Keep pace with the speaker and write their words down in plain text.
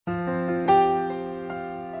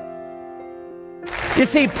You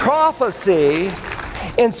see, prophecy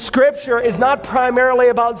in Scripture is not primarily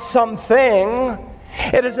about something,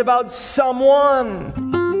 it is about someone.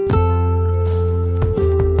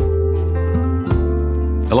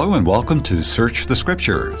 Hello and welcome to Search the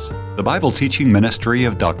Scriptures, the Bible teaching ministry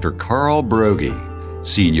of Dr. Carl Broggi,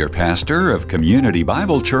 Senior Pastor of Community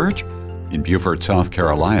Bible Church in Beaufort, South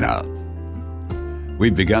Carolina.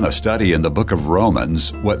 We've begun a study in the book of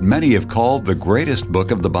Romans, what many have called the greatest book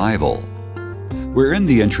of the Bible. We're in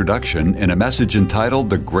the introduction in a message entitled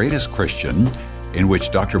The Greatest Christian, in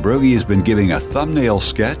which Dr. Broggi has been giving a thumbnail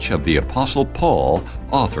sketch of the Apostle Paul,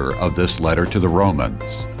 author of this letter to the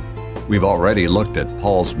Romans. We've already looked at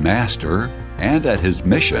Paul's master and at his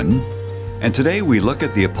mission, and today we look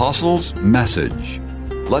at the Apostle's message.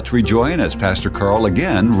 Let's rejoin as Pastor Carl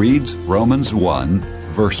again reads Romans 1,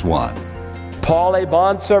 verse 1. Paul, a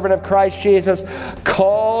bondservant of Christ Jesus,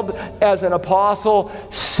 called as an apostle,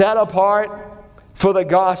 set apart for the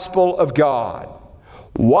gospel of God.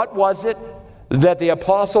 What was it that the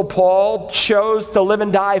Apostle Paul chose to live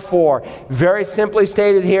and die for? Very simply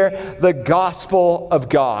stated here, the gospel of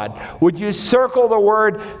God. Would you circle the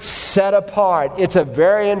word set apart? It's a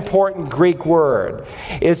very important Greek word.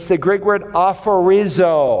 It's the Greek word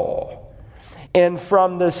aphorizo. And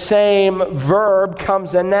from the same verb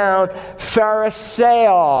comes a noun, phariseos.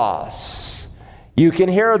 You can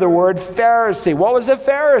hear the word Pharisee. What was a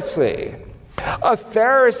Pharisee? A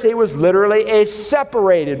Pharisee was literally a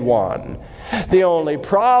separated one. The only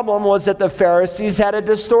problem was that the Pharisees had a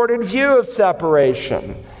distorted view of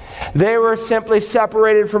separation. They were simply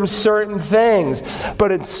separated from certain things.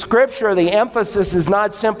 But in Scripture, the emphasis is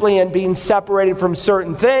not simply in being separated from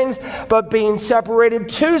certain things, but being separated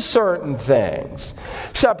to certain things.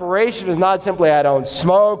 Separation is not simply I don't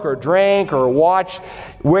smoke or drink or watch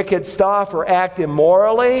wicked stuff or act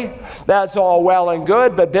immorally. That's all well and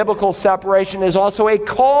good, but biblical separation is also a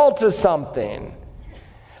call to something.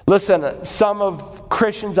 Listen, some of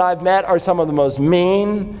Christians I've met are some of the most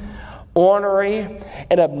mean, ornery,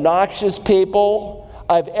 and obnoxious people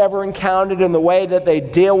I've ever encountered in the way that they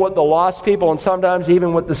deal with the lost people and sometimes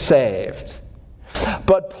even with the saved.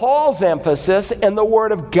 But Paul's emphasis and the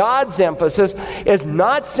Word of God's emphasis is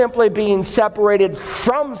not simply being separated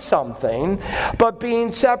from something, but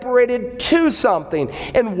being separated to something.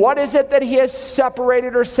 And what is it that he is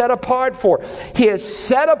separated or set apart for? He is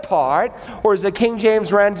set apart, or as the King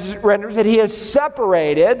James renders it, he is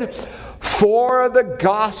separated for the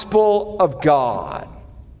gospel of God.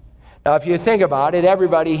 Now, if you think about it,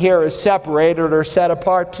 everybody here is separated or set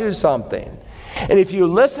apart to something. And if you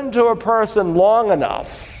listen to a person long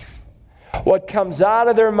enough, what comes out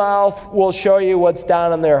of their mouth will show you what's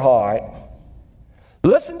down in their heart.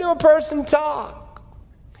 Listen to a person talk.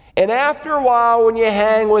 And after a while, when you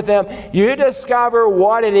hang with them, you discover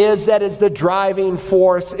what it is that is the driving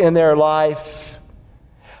force in their life.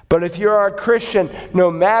 But if you're a Christian,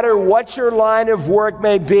 no matter what your line of work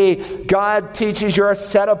may be, God teaches you're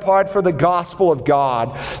set apart for the gospel of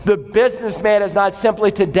God. The businessman is not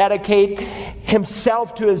simply to dedicate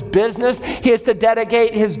himself to his business. He is to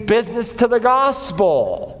dedicate his business to the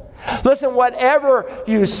gospel. Listen, whatever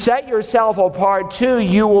you set yourself apart to,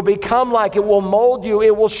 you will become like. It will mold you.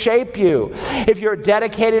 It will shape you. If you're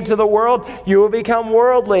dedicated to the world, you will become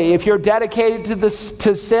worldly. If you're dedicated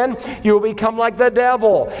to sin, you will become like the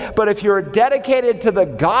devil. But if you're dedicated to the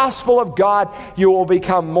gospel of God, you will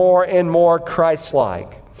become more and more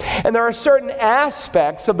Christ-like. And there are certain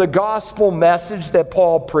aspects of the gospel message that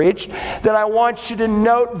Paul preached that I want you to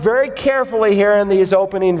note very carefully here in these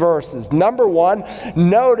opening verses. Number one,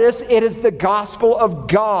 notice it is the gospel of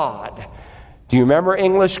God. Do you remember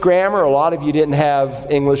English grammar? A lot of you didn't have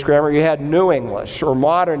English grammar. You had New English, or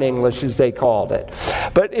modern English as they called it.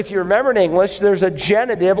 But if you remember in English, there's a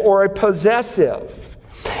genitive or a possessive.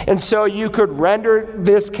 And so you could render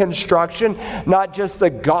this construction not just the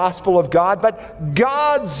gospel of God, but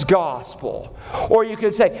God's gospel. Or you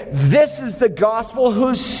could say, this is the gospel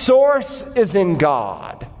whose source is in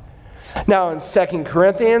God. Now in 2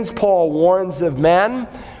 Corinthians, Paul warns of men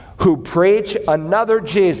who preach another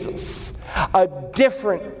Jesus, a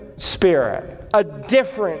different spirit, a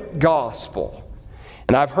different gospel.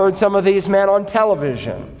 And I've heard some of these men on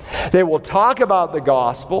television. They will talk about the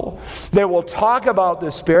gospel. They will talk about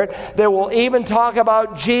the Spirit. They will even talk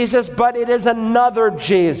about Jesus, but it is another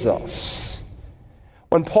Jesus.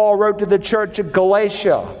 When Paul wrote to the church of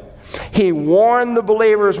Galatia, he warned the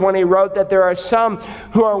believers when he wrote that there are some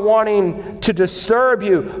who are wanting to disturb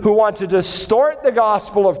you, who want to distort the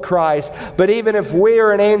gospel of Christ. But even if we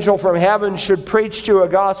or an angel from heaven should preach to you a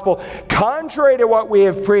gospel contrary to what we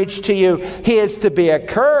have preached to you, he is to be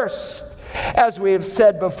accursed. As we have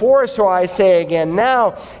said before, so I say again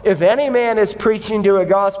now, if any man is preaching to a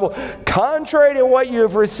gospel contrary to what you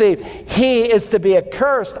have received, he is to be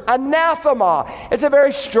accursed, anathema. It's a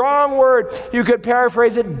very strong word. You could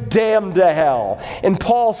paraphrase it, damned to hell. And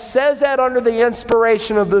Paul says that under the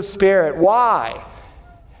inspiration of the Spirit. Why?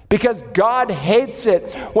 Because God hates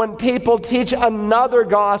it when people teach another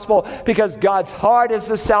gospel, because God's heart is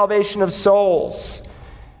the salvation of souls.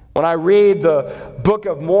 When I read the Book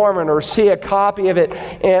of Mormon or see a copy of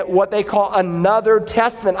it, what they call another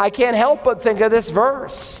testament, I can't help but think of this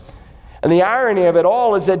verse. And the irony of it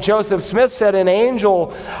all is that Joseph Smith said an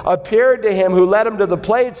angel appeared to him who led him to the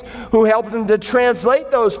plates, who helped him to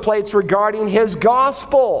translate those plates regarding his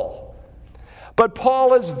gospel. But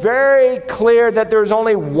Paul is very clear that there's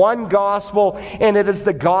only one gospel, and it is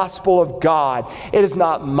the gospel of God. It is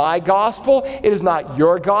not my gospel. It is not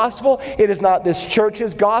your gospel. It is not this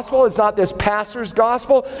church's gospel. It's not this pastor's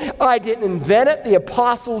gospel. I didn't invent it. The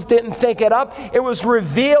apostles didn't think it up. It was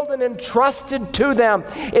revealed and entrusted to them.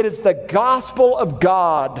 It is the gospel of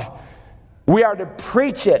God. We are to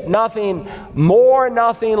preach it. Nothing more,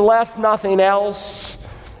 nothing less, nothing else.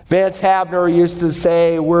 Vance Havner used to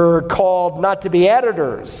say we're called not to be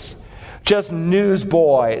editors, just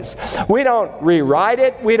newsboys. We don't rewrite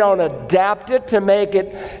it. We don't adapt it to make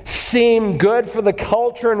it seem good for the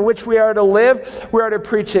culture in which we are to live. We are to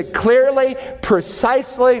preach it clearly,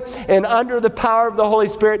 precisely, and under the power of the Holy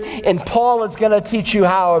Spirit. And Paul is going to teach you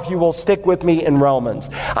how if you will stick with me in Romans.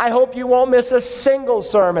 I hope you won't miss a single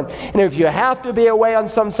sermon. And if you have to be away on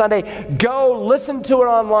some Sunday, go listen to it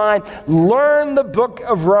online. Learn the book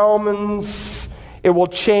of Romans. It will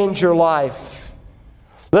change your life.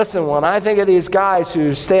 Listen, when I think of these guys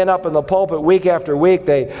who stand up in the pulpit week after week,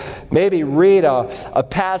 they maybe read a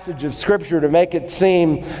passage of Scripture to make it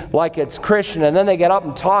seem like it's Christian, and then they get up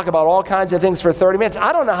and talk about all kinds of things for 30 minutes.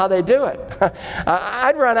 I don't know how they do it.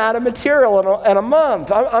 I'd run out of material in a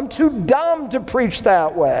month. I'm too dumb to preach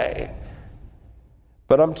that way.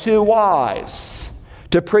 But I'm too wise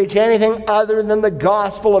to preach anything other than the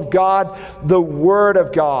gospel of God, the Word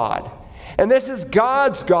of God. And this is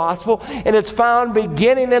God's gospel, and it's found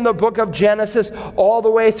beginning in the book of Genesis all the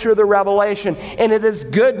way through the Revelation. And it is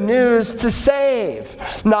good news to save.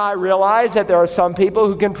 Now, I realize that there are some people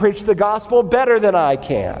who can preach the gospel better than I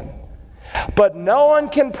can. But no one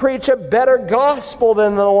can preach a better gospel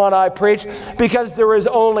than the one I preach, because there is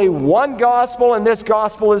only one gospel, and this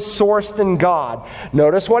gospel is sourced in God.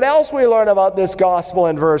 Notice what else we learn about this gospel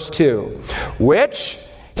in verse 2. Which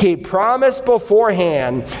He promised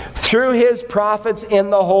beforehand through His prophets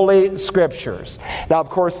in the Holy Scriptures. Now, of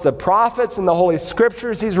course, the prophets and the Holy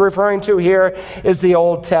Scriptures He's referring to here is the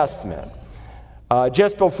Old Testament.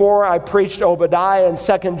 Just before I preached Obadiah and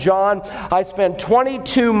 2 John, I spent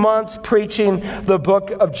 22 months preaching the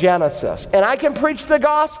book of Genesis. And I can preach the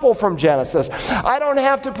gospel from Genesis. I don't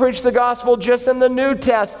have to preach the gospel just in the New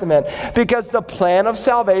Testament, because the plan of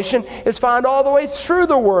salvation is found all the way through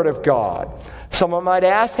the Word of God. Someone might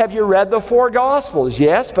ask, have you read the 4 Gospels?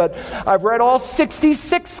 Yes, but I've read all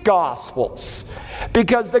 66 Gospels,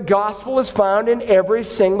 because the gospel is found in every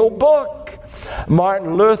single book.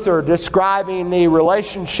 Martin Luther, describing the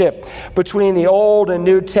relationship between the Old and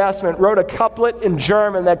New Testament, wrote a couplet in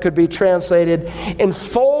German that could be translated,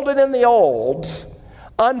 enfolded in the Old,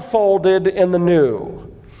 unfolded in the New.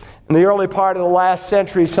 In the early part of the last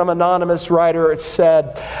century, some anonymous writer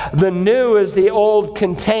said, the new is the old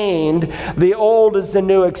contained, the old is the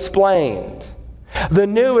new explained. The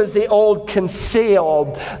new is the old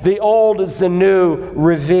concealed, the old is the new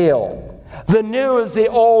revealed. The new is the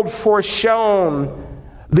old foreshown,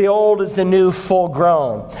 the old is the new full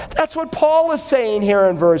grown. That's what Paul is saying here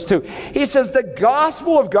in verse 2. He says the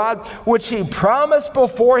gospel of God, which He promised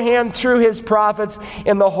beforehand through His prophets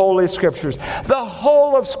in the Holy Scriptures. The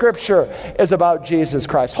whole of Scripture is about Jesus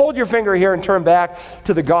Christ. Hold your finger here and turn back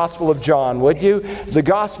to the Gospel of John, would you? The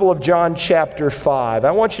Gospel of John chapter 5.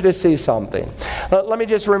 I want you to see something. Let me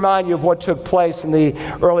just remind you of what took place in the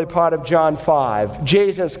early part of John 5.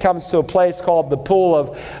 Jesus comes to a place called the Pool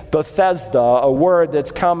of Bethesda, a word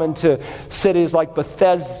that's come into cities like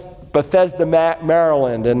Bethesda,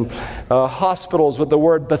 Maryland, and hospitals with the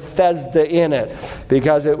word Bethesda in it,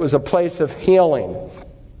 because it was a place of healing.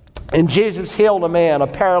 And Jesus healed a man, a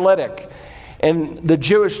paralytic, and the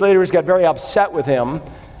Jewish leaders got very upset with Him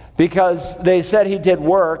because they said He did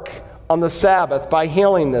work on the Sabbath by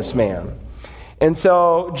healing this man. And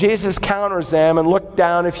so Jesus counters them, and look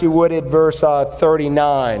down, if you would, at verse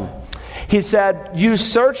 39. He said, you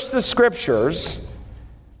search the Scriptures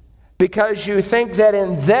because you think that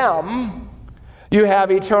in them you have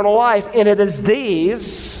eternal life, and it is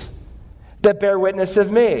these that bear witness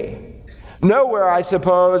of me. Nowhere, I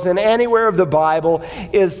suppose, in anywhere of the Bible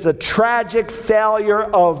is the tragic failure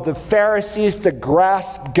of the Pharisees to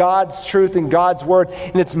grasp God's truth and God's word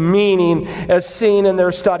and its meaning as seen in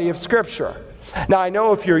their study of Scripture. Now, I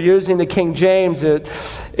know if you're using the King James,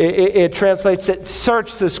 it translates it,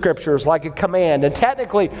 search the Scriptures, like a command. And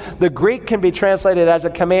technically, the Greek can be translated as a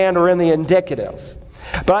command or in the indicative.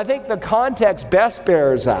 But I think the context best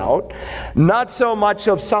bears out not so much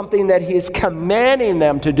of something that he's commanding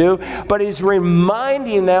them to do, but he's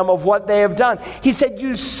reminding them of what they have done. He said,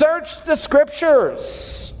 you search the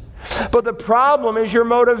Scriptures. But the problem is your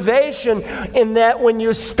motivation in that when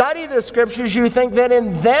you study the Scriptures, you think that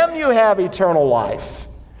in them you have eternal life.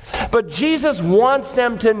 But Jesus wants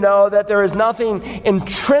them to know that there is nothing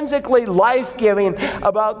intrinsically life-giving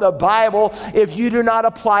about the Bible if you do not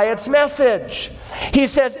apply its message. He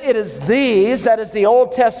says it is these, that is the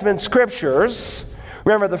Old Testament Scriptures.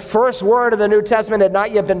 Remember, the first word of the New Testament had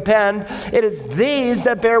not yet been penned. It is these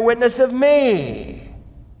that bear witness of me.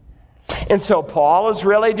 And so Paul is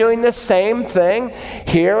really doing the same thing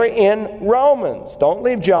here in Romans. Don't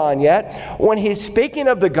leave John yet. When he's speaking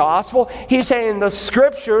of the gospel, he's saying the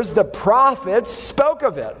Scriptures, the prophets spoke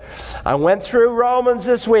of it. I went through Romans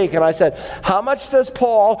this week and I said, how much does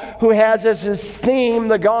Paul, who has as his theme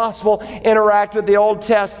the gospel, interact with the Old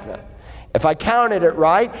Testament? If I counted it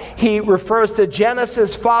right, he refers to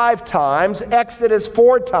Genesis 5 times, Exodus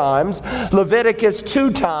 4 times, Leviticus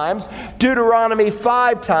 2 times, Deuteronomy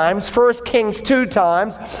 5 times, 1 Kings 2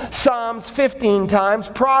 times, Psalms 15 times,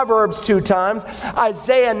 Proverbs 2 times,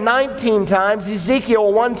 Isaiah 19 times,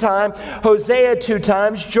 Ezekiel 1 time, Hosea 2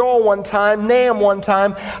 times, Joel 1 time, Nahum 1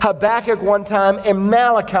 time, Habakkuk 1 time, and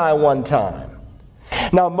Malachi 1 time.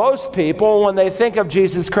 Now, most people, when they think of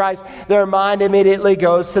Jesus Christ, their mind immediately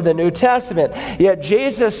goes to the New Testament. Yet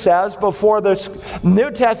Jesus says before the New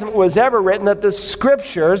Testament was ever written that the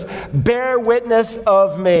Scriptures bear witness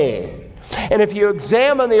of me. And if you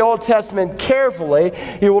examine the Old Testament carefully,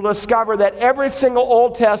 you will discover that every single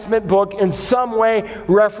Old Testament book in some way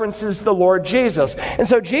references the Lord Jesus. And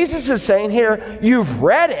so Jesus is saying here, you've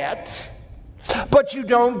read it, but you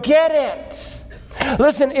don't get it.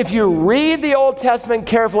 Listen, if you read the Old Testament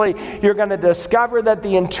carefully, you're going to discover that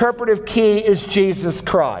the interpretive key is Jesus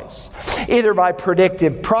Christ. Either by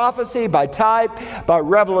predictive prophecy, by type, by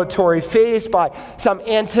revelatory feast, by some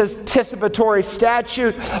anticipatory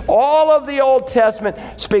statute. All of the Old Testament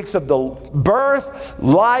speaks of the birth,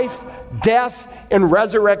 life, death, and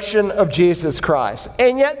resurrection of Jesus Christ.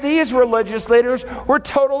 And yet these religious leaders were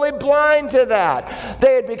totally blind to that.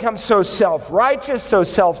 They had become so self-righteous, so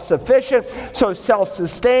self-sufficient, so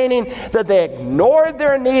self-sustaining that they ignored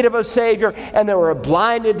their need of a Savior and they were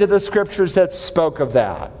blinded to the Scriptures that spoke of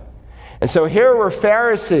that. And so here were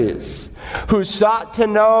Pharisees who sought to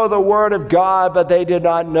know the Word of God, but they did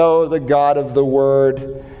not know the God of the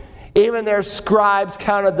Word. Even their scribes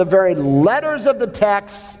counted the very letters of the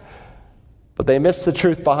text, but they missed the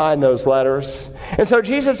truth behind those letters. And so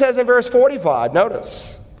Jesus says in verse 45,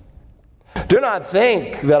 notice, do not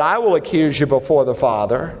think that I will accuse you before the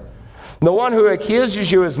Father. The one who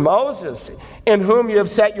accuses you is Moses, in whom you have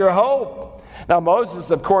set your hope. Now,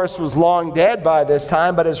 Moses, of course, was long dead by this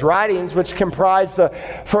time, but his writings, which comprise the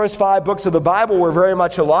first 5 books of the Bible, were very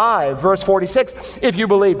much alive. Verse 46, if you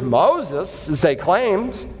believed Moses, as they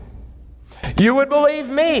claimed, you would believe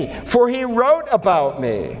me, for he wrote about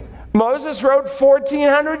me. Moses wrote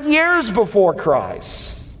 1,400 years before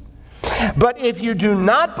Christ. But if you do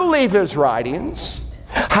not believe his writings,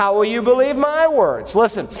 how will you believe my words?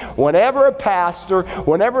 Listen, whenever a pastor,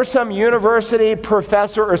 whenever some university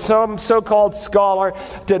professor or some so-called scholar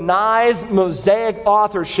denies Mosaic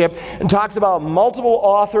authorship and talks about multiple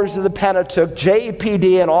authors of the Pentateuch,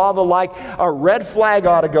 JEPD and all the like, a red flag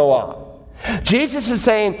ought to go up. Jesus is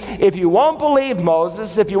saying, if you won't believe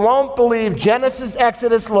Moses, if you won't believe Genesis,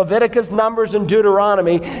 Exodus, Leviticus, Numbers, and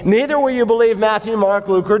Deuteronomy, neither will you believe Matthew, Mark,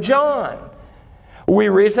 Luke, or John. We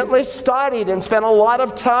recently studied and spent a lot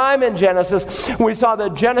of time in Genesis. We saw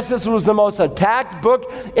that Genesis was the most attacked book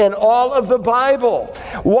in all of the Bible.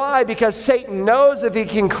 Why? Because Satan knows if he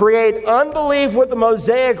can create unbelief with the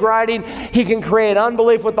Mosaic writing, he can create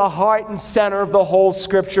unbelief with the heart and center of the whole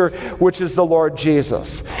Scripture, which is the Lord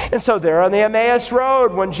Jesus. And so there on the Emmaus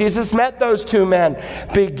Road, when Jesus met those 2 men,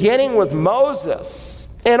 beginning with Moses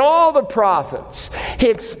and all the prophets, he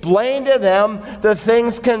explained to them the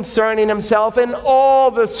things concerning himself in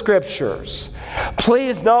all the Scriptures.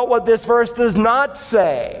 Please note what this verse does not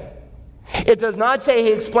say. It does not say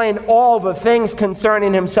he explained all the things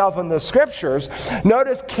concerning himself in the Scriptures.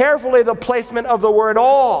 Notice carefully the placement of the word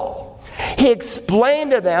all. He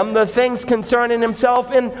explained to them the things concerning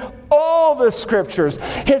himself in all the Scriptures.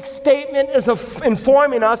 His statement is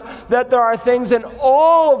informing us that there are things in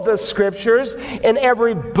all of the Scriptures, in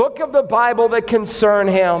every book of the Bible, that concern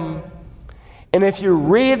him. And if you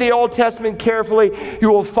read the Old Testament carefully, you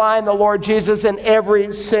will find the Lord Jesus in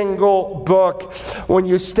every single book. When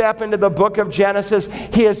you step into the book of Genesis,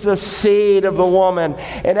 he is the seed of the woman.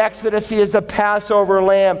 In Exodus, he is the Passover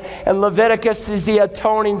lamb. In Leviticus, he's the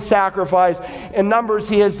atoning sacrifice. In Numbers,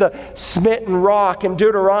 he is the smitten rock. In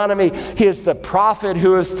Deuteronomy, he is the prophet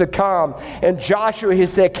who is to come. In Joshua,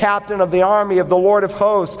 he's the captain of the army of the Lord of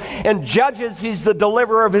hosts. In Judges, he's the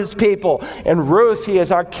deliverer of his people. In Ruth, he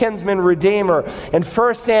is our kinsman redeemer. In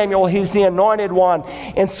 1 Samuel, he's the anointed one.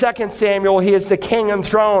 In 2 Samuel, he is the king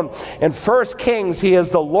enthroned. In 1 Kings, he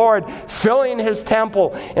is the Lord filling his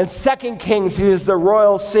temple. In 2 Kings, he is the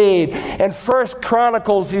royal seed. In 1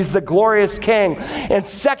 Chronicles, he's the glorious king. In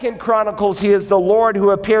 2 Chronicles, he is the Lord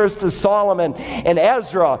who appears to Solomon. In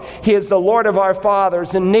Ezra, he is the Lord of our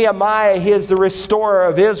fathers. In Nehemiah, he is the restorer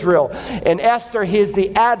of Israel. In Esther, he is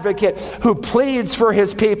the advocate who pleads for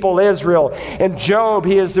his people Israel. In Job,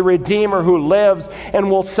 he is the redeemer who lives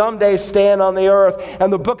and will someday stand on the earth.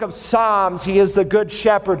 And the book of Psalms, he is the good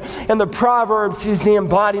shepherd. In the Proverbs, he's the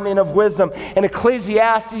embodiment of wisdom. In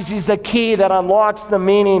Ecclesiastes, he's the key that unlocks the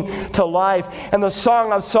meaning to life. And the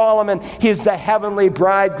Song of Solomon, he is the heavenly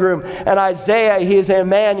bridegroom. And Isaiah, he is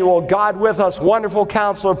Emmanuel, God with us, wonderful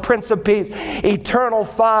counselor, Prince of Peace, eternal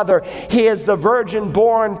Father. He is the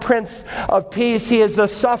virgin-born Prince of Peace. He is the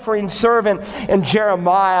suffering servant. In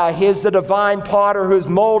Jeremiah, he is the divine potter who's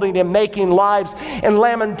molding and making lives. In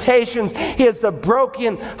Lamentations, he is the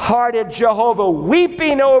broken-hearted Jehovah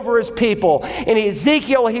weeping over his people. In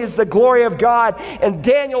Ezekiel, he is the glory of God. In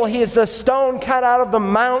Daniel, he is the stone cut out of the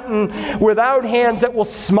mountain without hands that will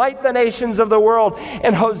smite the nations of the world.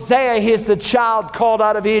 In Hosea, he is the child called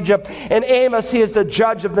out of Egypt. In Amos, he is the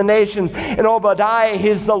judge of the nations. In Obadiah, he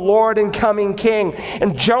is the Lord and coming king.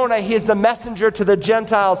 In Jonah, he is the messenger to the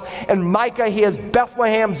Gentiles. In Micah, he is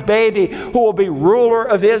Bethlehem's baby who will be ruler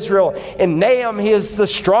of Israel. In Nahum, he is the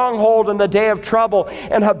stronghold in the day of trouble.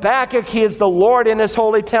 In Habakkuk, he is the Lord in his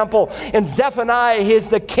holy temple. In Zephaniah, he is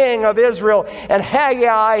the king of Israel. In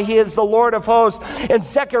Haggai, he is the Lord of hosts. In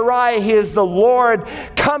Zechariah, he is the Lord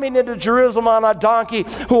coming into Jerusalem on a donkey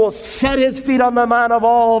who will set his feet on the Mount of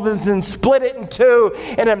Olives and split it in two.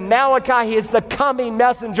 And in Malachi, he is the coming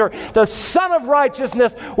messenger, the Son of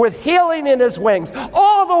righteousness with healing in his wings.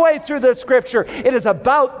 All the way through the Scripture, it is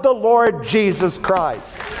about the Lord Jesus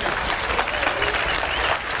Christ.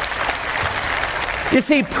 You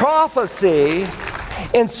see, prophecy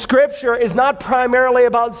in Scripture is not primarily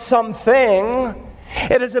about something.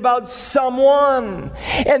 It is about someone.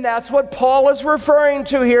 And that's what Paul is referring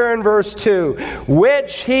to here in verse 2,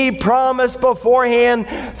 which he promised beforehand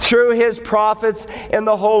through his prophets in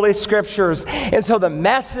the Holy Scriptures. And so the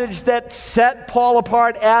message that set Paul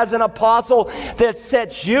apart as an apostle, that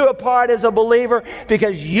sets you apart as a believer,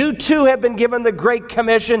 because you too have been given the Great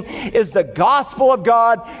Commission, is the gospel of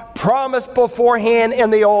God promised beforehand in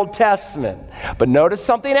the Old Testament. But notice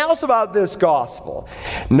something else about this gospel.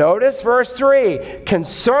 Notice verse 3,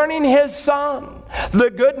 concerning his Son. The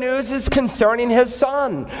good news is concerning his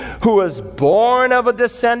Son, who was born of a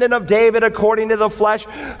descendant of David according to the flesh,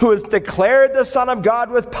 who is declared the Son of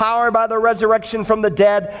God with power by the resurrection from the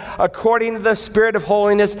dead, according to the Spirit of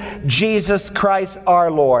holiness, Jesus Christ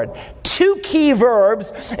our Lord. Two key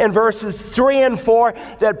verbs in verses 3 and 4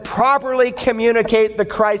 that properly communicate the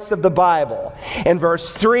Christ of the Bible. In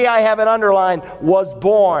verse 3, I have it underlined, was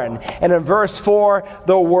born. And in verse 4,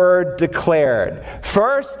 the word declared.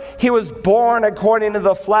 First, he was born according to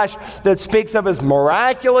the flesh, that speaks of his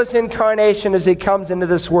miraculous incarnation as he comes into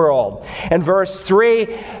this world. And verse 3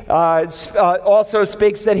 also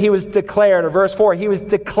speaks that he was declared. Or verse 4, he was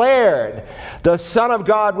declared the Son of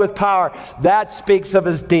God with power. That speaks of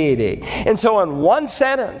his deity. And so in one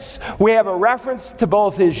sentence, we have a reference to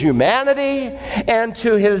both his humanity and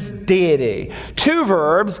to his deity. Two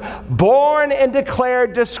verbs, born and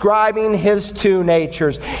declared, describing his two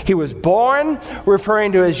natures. He was born,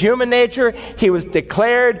 referring to his human nature. He was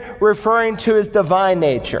declared, referring to his divine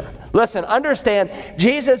nature. Listen, understand,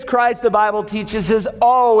 Jesus Christ, the Bible teaches, has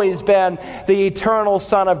always been the eternal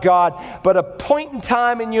Son of God. But a point in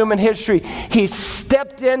time in human history, he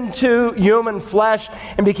stepped into human flesh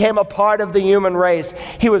and became a part of the human race.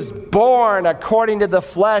 He was born according to the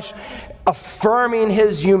flesh, affirming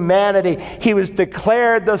his humanity. He was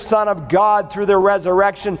declared the Son of God through the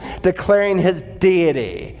resurrection, declaring his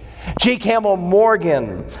deity. G. Campbell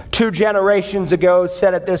Morgan, 2 generations ago,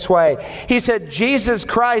 said it this way. He said, Jesus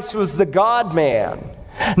Christ was the God-man,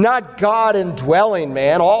 Not God indwelling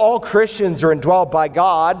man. All Christians are indwelt by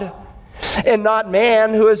God, and not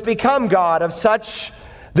man who has become God. Of such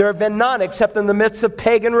there have been none except in the midst of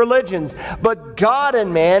pagan religions. But God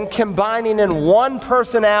and man combining in one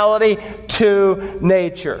personality two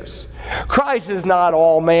natures. Christ is not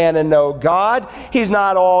all man and no God. He's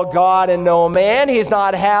not all God and no man. He's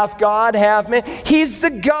not half God, half man. He's the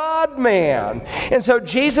God-man. And so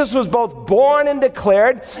Jesus was both born and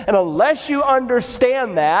declared, and unless you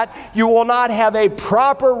understand that, you will not have a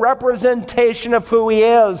proper representation of who he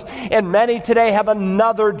is. And many today have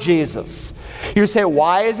another Jesus. You say,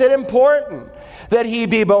 why is it important that he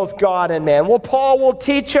be both God and man? Well, Paul will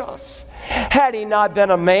teach us. Had he not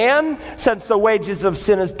been a man, since the wages of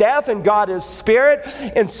sin is death, and God is spirit,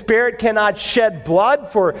 and spirit cannot shed blood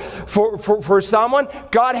for someone,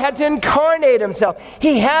 God had to incarnate himself.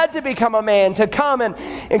 He had to become a man to come and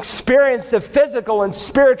experience the physical and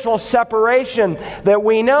spiritual separation that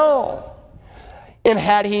we know. And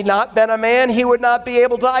had he not been a man, he would not be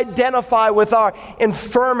able to identify with our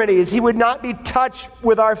infirmities. He would not be touched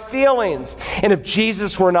with our feelings. And if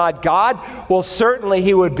Jesus were not God, well, certainly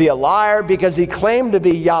he would be a liar because he claimed to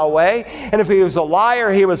be Yahweh. And if he was a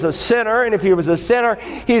liar, he was a sinner. And if he was a sinner,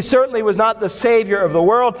 he certainly was not the Savior of the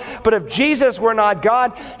world. But if Jesus were not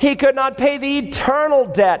God, he could not pay the eternal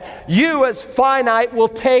debt. You, as finite, will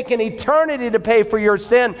take an eternity to pay for your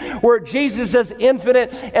sin, where Jesus is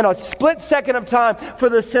infinite in a split second of time for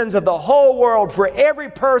the sins of the whole world, for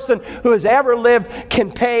every person who has ever lived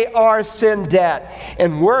can pay our sin debt.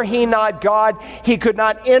 And were he not God, he could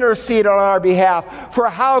not intercede on our behalf. For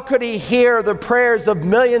how could he hear the prayers of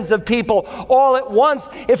millions of people all at once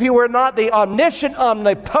if he were not the omniscient,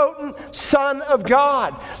 omnipotent Son of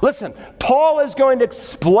God? Listen, Paul is going to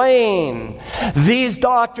explain these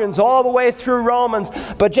doctrines all the way through Romans,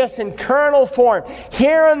 but just in kernel form.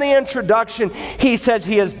 Here in the introduction, he says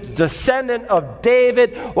he is descendant of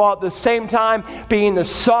David, while at the same time being the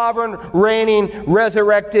sovereign, reigning,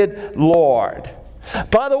 resurrected Lord.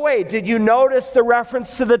 By the way, did you notice the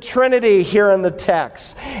reference to the Trinity here in the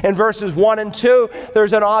text? In verses 1 and 2,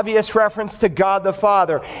 there's an obvious reference to God the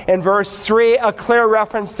Father. In verse 3, a clear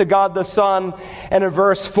reference to God the Son. And in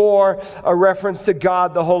verse 4, a reference to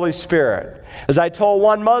God the Holy Spirit. As I told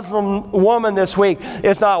one Muslim woman this week,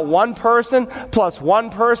 it's not one person plus one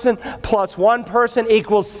person plus one person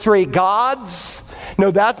equals three gods.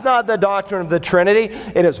 No, that's not the doctrine of the Trinity.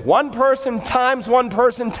 It is one person times one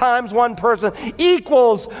person times one person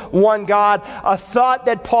equals one God, a thought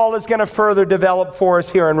that Paul is going to further develop for us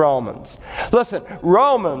here in Romans. Listen,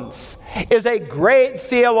 Romans is a great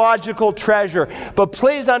theological treasure, but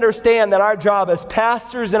please understand that our job as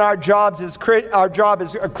pastors and our job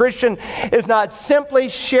as a Christian is not simply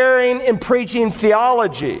sharing and preaching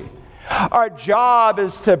theology. Our job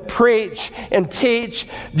is to preach and teach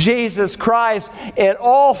Jesus Christ, and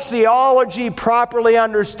all theology properly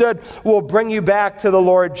understood will bring you back to the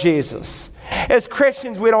Lord Jesus. As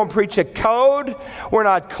Christians, we don't preach a code. We're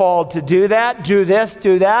not called to do that. Do this,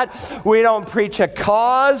 do that. We don't preach a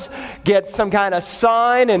cause, get some kind of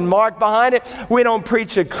sign and mark behind it. We don't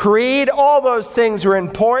preach a creed. All those things are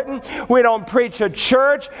important. We don't preach a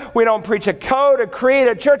church. We don't preach a code, a creed,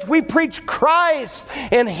 a church. We preach Christ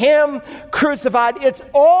and Him crucified. It's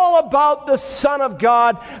all about the Son of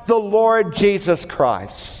God, the Lord Jesus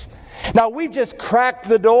Christ. Now, we've just cracked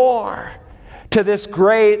the door to this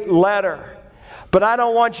great letter. But I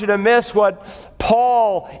don't want you to miss what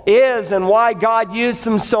Paul is and why God used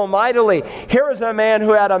him so mightily. Here is a man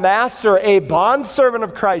who had a master, a bondservant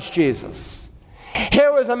of Christ Jesus.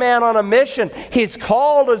 Here was a man on a mission. He's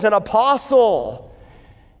called as an apostle.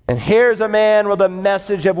 And here's a man with a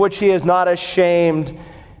message of which he is not ashamed.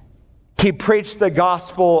 He preached the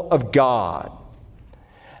gospel of God.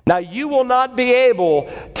 Now, you will not be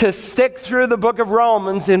able to stick through the book of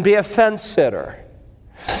Romans and be a fence sitter.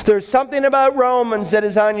 There's something about Romans that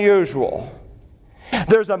is unusual.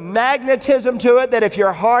 There's a magnetism to it that if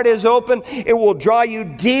your heart is open, it will draw you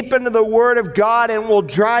deep into the Word of God and will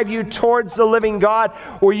drive you towards the living God,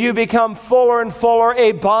 where you become fuller and fuller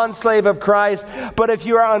a bondslave of Christ. But if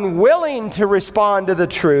you are unwilling to respond to the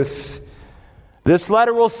truth, this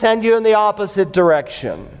letter will send you in the opposite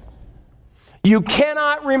direction. You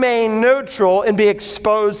cannot remain neutral and be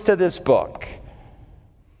exposed to this book.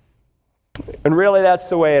 And really, that's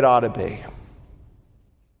the way it ought to be.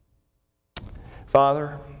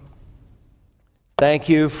 Father, thank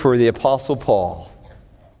you for the Apostle Paul,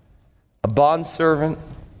 a bondservant,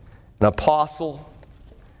 an apostle,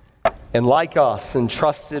 and like us,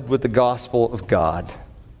 entrusted with the gospel of God.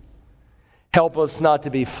 Help us not to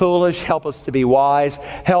be foolish. Help us to be wise.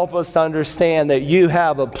 Help us to understand that you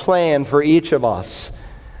have a plan for each of us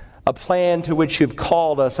a plan to which you've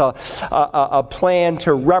called us, a plan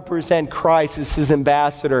to represent Christ as his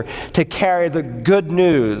ambassador, to carry the good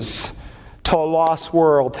news to a lost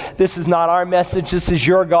world. This is not our message, this is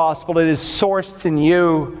your gospel. It is sourced in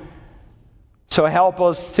you. So help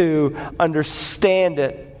us to understand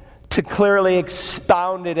it, to clearly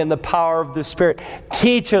expound it in the power of the Spirit.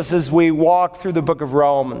 Teach us as we walk through the book of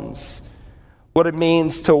Romans what it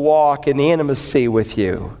means to walk in intimacy with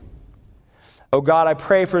you. Oh God, I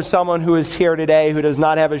pray for someone who is here today who does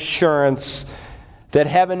not have assurance that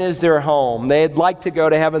heaven is their home. They'd like to go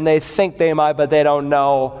to heaven. They think they might, but they don't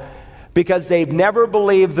know because they've never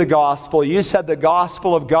believed the gospel. You said the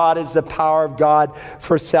gospel of God is the power of God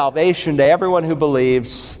for salvation to everyone who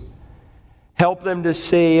believes. Help them to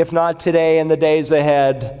see, if not today, in the days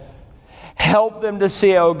ahead. Help them to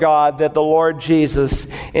see, oh God, that the Lord Jesus,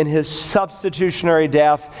 in his substitutionary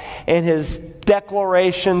death, in his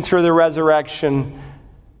declaration through the resurrection,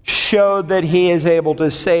 showed that he is able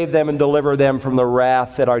to save them and deliver them from the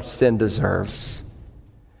wrath that our sin deserves.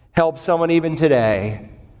 Help someone even today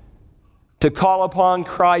to call upon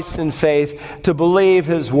Christ in faith, to believe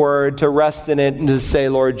his word, to rest in it, and to say,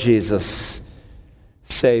 Lord Jesus,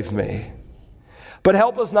 save me. But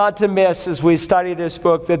help us not to miss, as we study this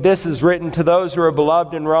book, that this is written to those who are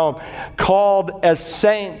beloved in Rome, called as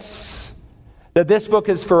saints. That this book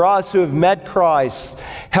is for us who have met Christ.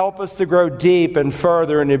 Help us to grow deep and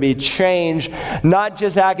further and to be changed, not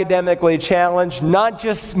just academically challenged, not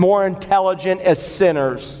just more intelligent as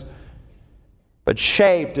sinners, but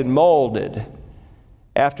shaped and molded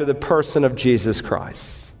after the person of Jesus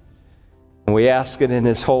Christ. And we ask it in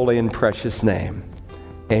his holy and precious name.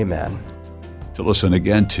 Amen. To listen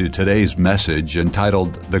again to today's message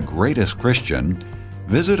entitled The Greatest Christian,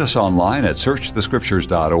 visit us online at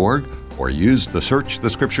searchthescriptures.org or use the Search the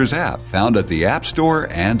Scriptures app found at the App Store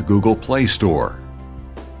and Google Play Store.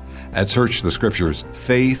 At Search the Scriptures,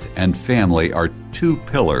 faith and family are two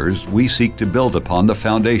pillars we seek to build upon the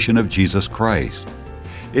foundation of Jesus Christ.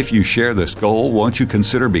 If you share this goal, won't you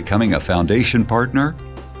consider becoming a foundation partner?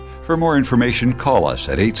 For more information, call us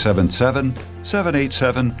at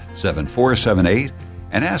 877-787-7478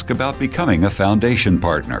 and ask about becoming a foundation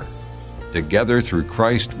partner. Together through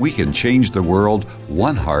Christ, we can change the world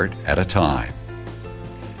one heart at a time.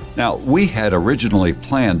 Now, we had originally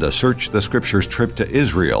planned a Search the Scriptures trip to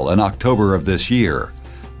Israel in October of this year,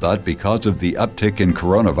 but because of the uptick in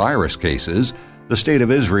coronavirus cases, the state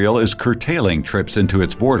of Israel is curtailing trips into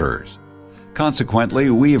its borders. Consequently,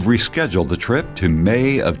 we have rescheduled the trip to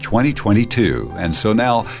May of 2022, and so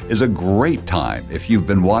now is a great time if you've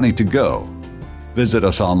been wanting to go. Visit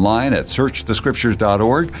us online at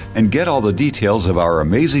searchthescriptures.org and get all the details of our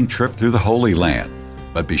amazing trip through the Holy Land.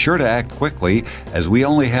 But be sure to act quickly, as we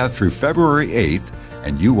only have through February 8th,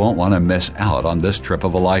 and you won't want to miss out on this trip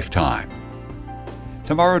of a lifetime.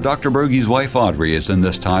 Tomorrow, Dr. Broggi's wife Audrey is in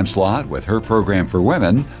this time slot with her program for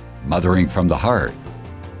women, Mothering from the Heart.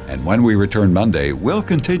 And when we return Monday, we'll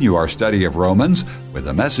continue our study of Romans with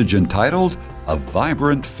a message entitled, A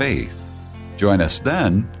Vibrant Faith. Join us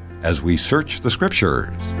then as we search the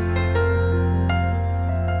Scriptures.